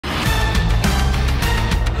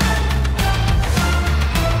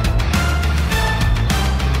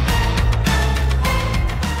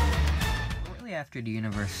After the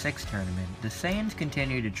Universe 6 tournament, the Saiyans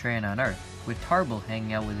continue to train on Earth, with Tarble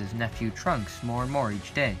hanging out with his nephew Trunks more and more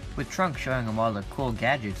each day, with Trunks showing him all the cool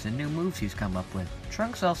gadgets and new moves he's come up with.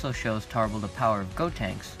 Trunks also shows Tarble the power of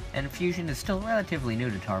Gotenks, and fusion is still relatively new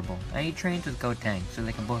to Tarble, and he trains with Goten so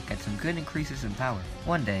they can both get some good increases in power.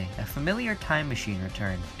 One day, a familiar time machine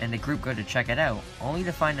returns, and the group go to check it out, only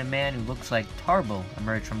to find a man who looks like Tarble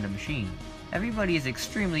emerge from the machine. Everybody is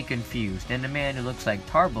extremely confused, and the man who looks like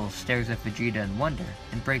Tarble stares at Vegeta in wonder,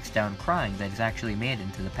 and breaks down crying that he's actually made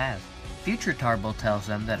into the past. Future Tarble tells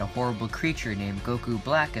them that a horrible creature named Goku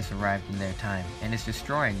Black has arrived in their time, and is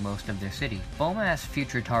destroying most of their city. Bulma asks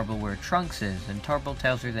Future Tarble where Trunks is, and Tarble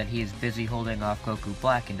tells her that he is busy holding off Goku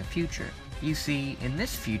Black in the future. You see, in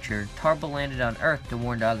this future, Tarble landed on Earth to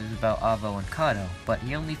warn the others about Avo and Kato, but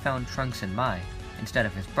he only found Trunks and Mai, instead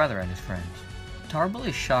of his brother and his friends. Tarble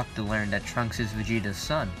is shocked to learn that Trunks is Vegeta's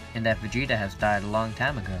son, and that Vegeta has died a long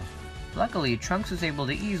time ago. Luckily, Trunks was able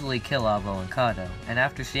to easily kill Avo and Kato, and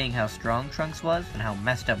after seeing how strong Trunks was, and how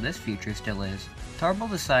messed up this future still is, Tarble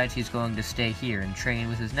decides he's going to stay here and train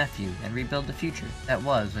with his nephew and rebuild the future. That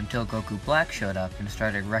was until Goku Black showed up and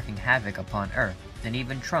started wreaking havoc upon Earth, and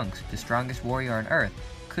even Trunks, the strongest warrior on Earth,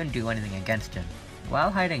 couldn't do anything against him.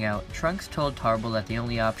 While hiding out, Trunks told Tarble that the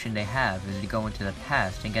only option they have is to go into the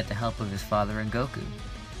past and get the help of his father and Goku.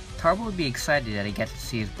 Tarble would be excited that he gets to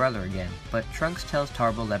see his brother again, but Trunks tells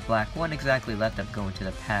Tarble that Black won't exactly let them go into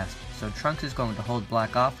the past, so Trunks is going to hold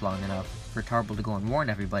Black off long enough for Tarble to go and warn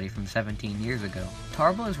everybody from 17 years ago.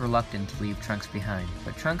 Tarble is reluctant to leave Trunks behind,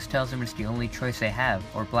 but Trunks tells him it's the only choice they have,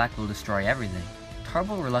 or Black will destroy everything.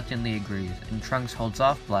 Tarble reluctantly agrees, and Trunks holds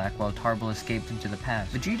off Black while Tarble escapes into the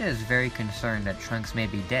past. Vegeta is very concerned that Trunks may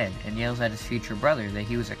be dead, and yells at his future brother that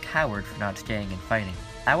he was a coward for not staying and fighting.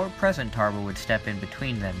 Our present Tarble would step in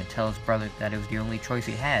between them and tell his brother that it was the only choice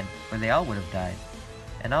he had, or they all would have died.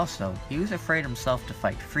 And also, he was afraid himself to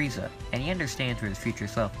fight Frieza, and he understands where his future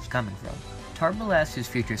self is coming from. Tarble asks his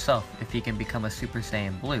future self if he can become a Super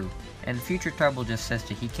Saiyan Blue, and future Tarble just says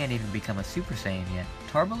that he can't even become a Super Saiyan yet.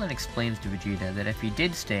 Tarble then explains to Vegeta that if he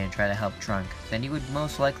did stay and try to help Trunks, then he would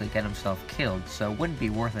most likely get himself killed, so it wouldn't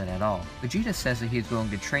be worth it at all. Vegeta says that he's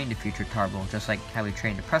going to train the future Tarble just like how he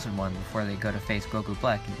trained the present one before they go to face Goku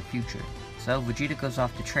Black in the future. So Vegeta goes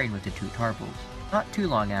off to train with the two Tarbles. Not too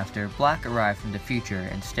long after, Black arrives from the future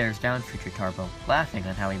and stares down future Tarble, laughing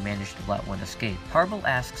on how he managed to let one escape. Tarble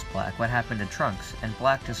asks Black what happened to Trunks, and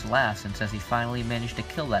Black just laughs and says he finally managed to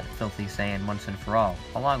kill that filthy Saiyan once and for all,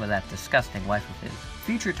 along with that disgusting wife of his.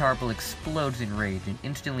 Future Tarble explodes in rage and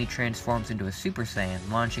instantly transforms into a Super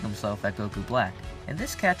Saiyan, launching himself at Goku Black. And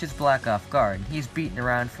this catches Black off guard, and he's beaten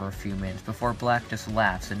around for a few minutes before Black just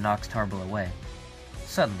laughs and knocks Tarble away.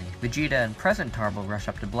 Suddenly, Vegeta and present Tarble rush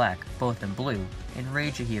up to Black, both in blue,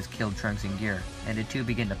 enraged that he has killed Trunks and Gear, and the two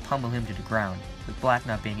begin to pummel him to the ground, with Black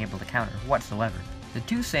not being able to counter whatsoever. The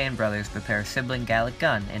two Saiyan brothers prepare a sibling Gallic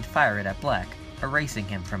gun and fire it at Black, erasing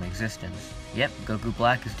him from existence. Yep, Goku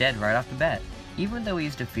Black is dead right off the bat. Even though he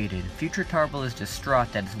is defeated, future Tarble is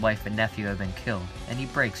distraught that his wife and nephew have been killed, and he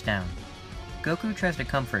breaks down. Goku tries to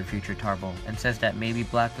comfort future Tarble, and says that maybe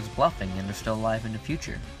Black was bluffing and they're still alive in the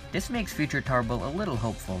future. This makes future Tarble a little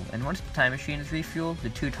hopeful, and once the time machine is refueled, the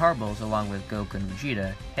two Tarbles, along with Goku and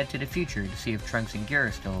Vegeta, head to the future to see if Trunks and Gear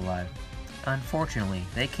are still alive. Unfortunately,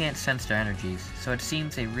 they can't sense their energies, so it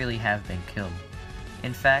seems they really have been killed.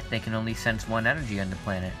 In fact, they can only sense one energy on the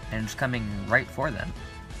planet, and it's coming right for them.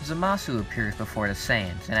 Zamasu appears before the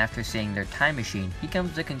Saiyans, and after seeing their time machine, he comes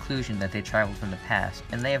to the conclusion that they traveled from the past,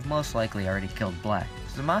 and they have most likely already killed Black.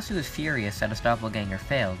 Zamasu is furious that his doppelganger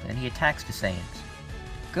failed, and he attacks the Saiyans.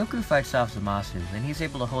 Goku fights off Zamasu, and he's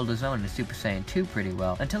able to hold his own in Super Saiyan 2 pretty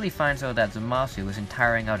well, until he finds out that Zamasu isn't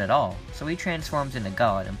tiring out at all, so he transforms into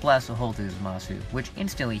God and blasts a hole through Zamasu, which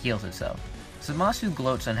instantly heals itself. Zamasu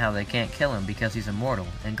gloats on how they can't kill him because he's immortal,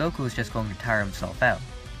 and Goku is just going to tire himself out.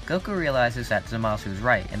 Goku realizes that Zamasu is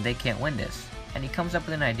right, and they can't win this, and he comes up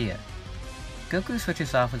with an idea. Goku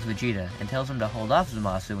switches off with Vegeta and tells him to hold off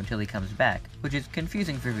Zamasu until he comes back, which is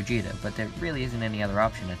confusing for Vegeta, but there really isn't any other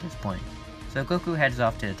option at this point. So Goku heads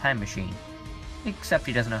off to the time machine, except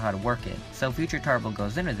he doesn't know how to work it, so future Tarble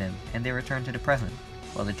goes in with him, and they return to the present,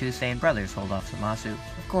 while the two Saiyan brothers hold off Zamasu.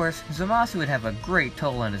 Of course, Zamasu would have a great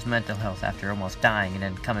toll on his mental health after almost dying and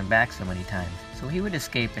then coming back so many times, so he would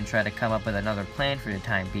escape and try to come up with another plan for the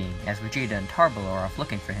time being, as Vegeta and Tarble are off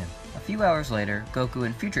looking for him. A few hours later, Goku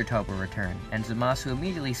and future Tarble return, and Zamasu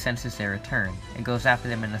immediately senses their return, and goes after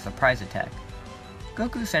them in a surprise attack.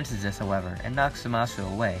 Goku senses this, however, and knocks Zamasu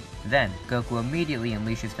away. Then, Goku immediately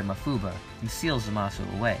unleashes the Mafuba, and seals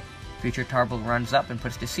Zamasu away. Future Tarble runs up and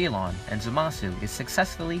puts the seal on, and Zamasu is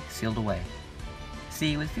successfully sealed away.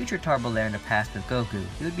 See, with future Tarble there in the past with Goku,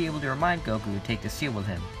 he would be able to remind Goku to take the seal with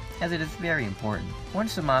him, as it is very important.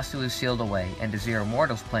 Once Zamasu is sealed away and the Zero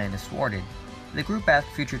Mortals plan is thwarted, the group asks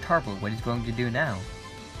future Tarble what he's going to do now.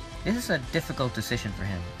 This is a difficult decision for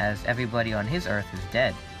him, as everybody on his Earth is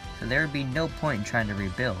dead, so there would be no point in trying to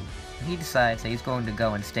rebuild. He decides that he's going to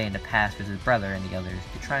go and stay in the past with his brother and the others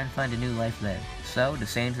to try and find a new life there. So, the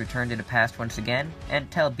Saiyans return to the past once again, and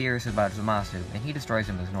tell Beerus about Zamasu, and he destroys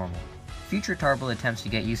him as normal. Future Tarble attempts to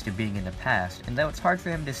get used to being in the past, and though it's hard for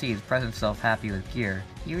him to see his present self happy with Gear,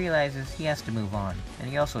 he realizes he has to move on, and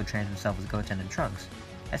he also trains himself with Goten and Trunks,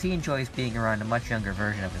 as he enjoys being around a much younger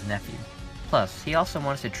version of his nephew. Plus, he also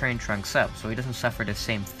wants to train Trunks up so he doesn't suffer the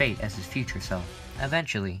same fate as his future self.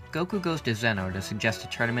 Eventually, Goku goes to Zeno to suggest a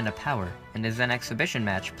tournament of power, and the Zen exhibition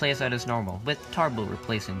match plays out as normal, with Tarble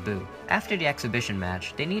replacing Buu. After the exhibition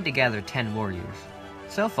match, they need to gather 10 warriors.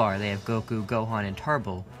 So far, they have Goku, Gohan, and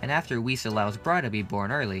Tarble, and after Whis allows Bra to be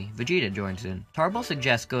born early, Vegeta joins in. Tarble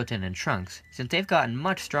suggests Goten and Trunks, since they've gotten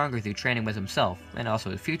much stronger through training with himself, and also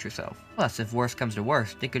his future self. Plus, if worse comes to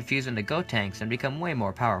worse, they could fuse into Gotenks and become way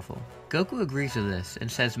more powerful. Goku agrees with this,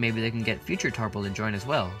 and says maybe they can get future Tarble to join as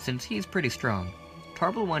well, since he's pretty strong.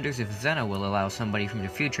 Tarble wonders if Zeno will allow somebody from the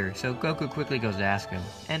future, so Goku quickly goes to ask him,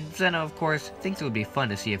 and Zeno, of course, thinks it would be fun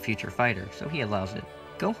to see a future fighter, so he allows it.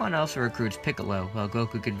 Gohan also recruits Piccolo, while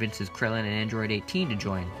Goku convinces Krillin and Android 18 to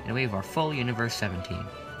join, and we have our full Universe 17.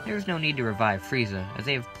 There is no need to revive Frieza, as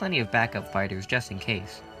they have plenty of backup fighters just in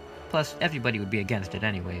case. Plus, everybody would be against it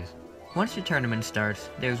anyways. Once the tournament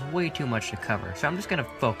starts, there's way too much to cover, so I'm just gonna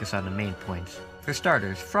focus on the main points. For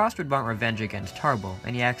starters, Frost would want revenge against Tarble,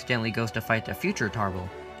 and he accidentally goes to fight the future Tarble,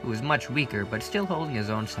 who is much weaker but still holding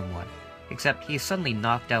his own somewhat. Except he's suddenly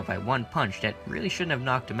knocked out by one punch that really shouldn't have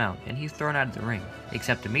knocked him out, and he's thrown out of the ring.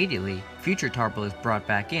 Except immediately, future Tarble is brought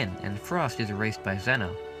back in, and Frost is erased by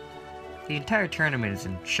Zeno. The entire tournament is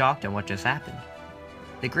in shock at what just happened.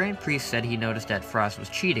 The Grand Priest said he noticed that Frost was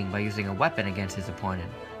cheating by using a weapon against his opponent,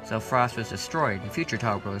 so Frost was destroyed and future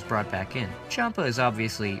Tarble was brought back in. Champa is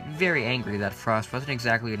obviously very angry that Frost wasn't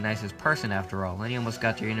exactly the nicest person after all, and he almost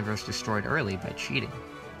got their universe destroyed early by cheating.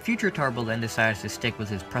 Future Tarble then decides to stick with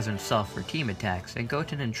his present self for team attacks, and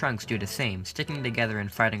Goten and Trunks do the same, sticking together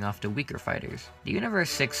and fighting off the weaker fighters. The Universe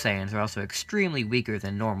 6 Saiyans are also extremely weaker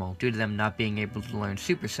than normal, due to them not being able to learn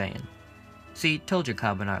Super Saiyan. See, told you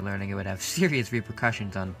Cabba not learning it would have serious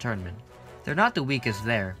repercussions on the tournament. They're not the weakest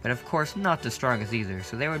there, but of course not the strongest either,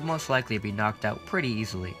 so they would most likely be knocked out pretty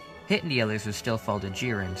easily. Hitting the others would still fall to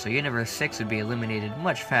Jiren, so Universe 6 would be eliminated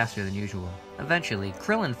much faster than usual. Eventually,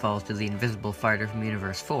 Krillin falls to the invisible fighter from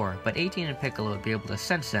Universe 4, but 18 and Piccolo would be able to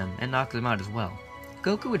sense them and knock them out as well.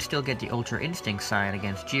 Goku would still get the Ultra Instinct sign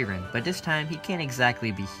against Jiren, but this time he can't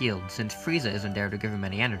exactly be healed since Frieza isn't there to give him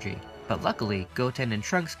any energy. But luckily, Goten and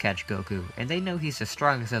Trunks catch Goku, and they know he's the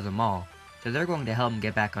strongest of them all, so they're going to help him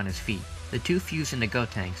get back on his feet. The two fuse into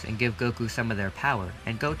Gotenks and give Goku some of their power,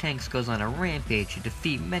 and Gotenks goes on a rampage to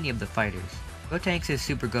defeat many of the fighters. Gotenks'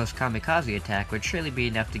 Super Ghost Kamikaze attack would surely be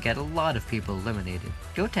enough to get a lot of people eliminated.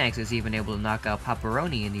 Gotenks is even able to knock out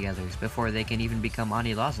Paparoni and the others before they can even become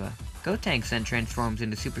Anilaza. Gotenks then transforms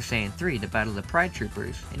into Super Saiyan 3 to battle the Pride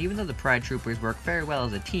Troopers, and even though the Pride Troopers work very well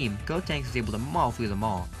as a team, Gotenks is able to maul through them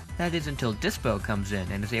all. That is until Dispo comes in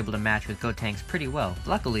and is able to match with Gotenks pretty well.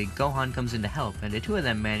 Luckily, Gohan comes in to help, and the two of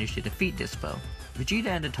them manage to defeat Dispo. Vegeta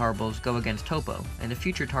and the Tarbles go against Toppo, and the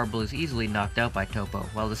future Tarble is easily knocked out by Toppo,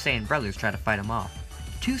 while the Saiyan brothers try to fight him off.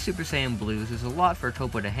 2 Super Saiyan Blues is a lot for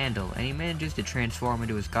Toppo to handle, and he manages to transform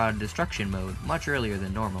into his God of Destruction mode much earlier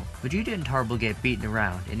than normal. Vegeta and Tarble get beaten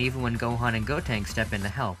around, and even when Gohan and Gotenks step in to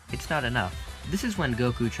help, it's not enough. This is when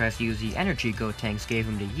Goku tries to use the energy Gotenks gave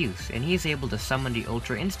him to use, and he is able to summon the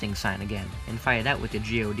Ultra Instinct sign again, and fight it out with the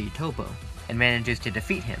God Toppo, and manages to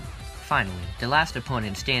defeat him. Finally, the last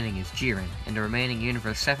opponent standing is Jiren, and the remaining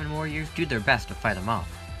Universe 7 warriors do their best to fight him off.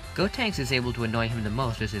 Gotenks is able to annoy him the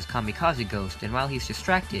most with his Kamikaze Ghost, and while he's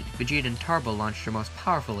distracted, Vegeta and Tarble launch their most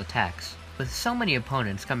powerful attacks. With so many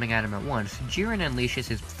opponents coming at him at once, Jiren unleashes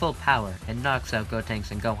his full power and knocks out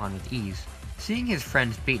Gotenks and Gohan with ease. Seeing his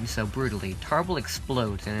friends beaten so brutally, Tarble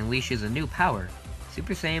explodes and unleashes a new power,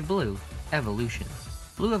 Super Saiyan Blue Evolution.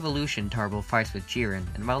 Blue Evolution Tarble fights with Jiren,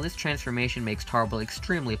 and while this transformation makes Tarble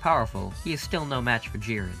extremely powerful, he is still no match for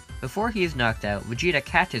Jiren. Before he is knocked out, Vegeta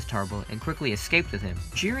catches Tarble and quickly escapes with him.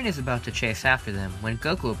 Jiren is about to chase after them when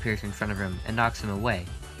Goku appears in front of him and knocks him away.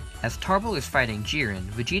 As Tarble is fighting Jiren,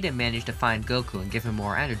 Vegeta managed to find Goku and give him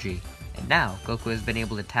more energy, and now Goku has been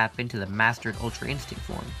able to tap into the Mastered Ultra Instinct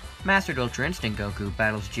form. Mastered Ultra Instinct Goku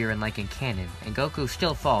battles Jiren like in canon, and Goku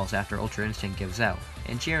still falls after Ultra Instinct gives out,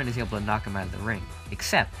 and Jiren is able to knock him out of the ring.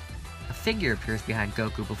 Except, a figure appears behind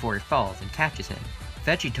Goku before he falls and catches him.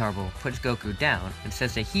 Vegetarble puts Goku down and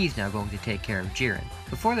says that he's now going to take care of Jiren.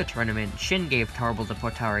 Before the tournament, Shin gave Tarble the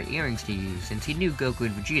Potara earrings to use since he knew Goku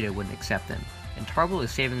and Vegeta wouldn't accept them, and Tarble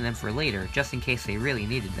is saving them for later just in case they really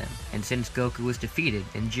needed them. And since Goku was defeated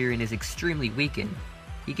and Jiren is extremely weakened,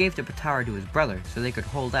 he gave the Potara to his brother so they could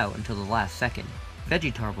hold out until the last second.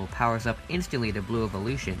 Vegetarble powers up instantly to Blue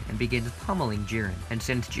Evolution and begins pummeling Jiren, and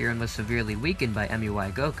since Jiren was severely weakened by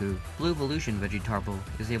MUI Goku, Blue Evolution Vegetarble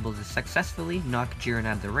is able to successfully knock Jiren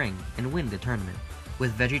out of the ring and win the tournament.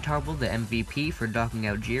 With Vegetarble the MVP for knocking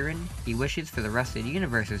out Jiren, he wishes for the rest of the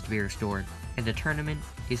universes to be restored, and the tournament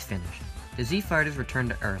is finished. The Z Fighters return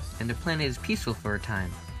to Earth, and the planet is peaceful for a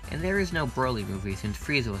time, and there is no Broly movie since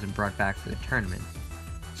Frieza wasn't brought back for the tournament.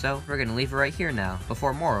 So we're gonna leave it right here now,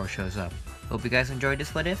 before Moro shows up. Hope you guys enjoyed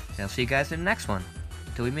this What If, and I'll see you guys in the next one.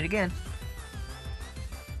 Until we meet again.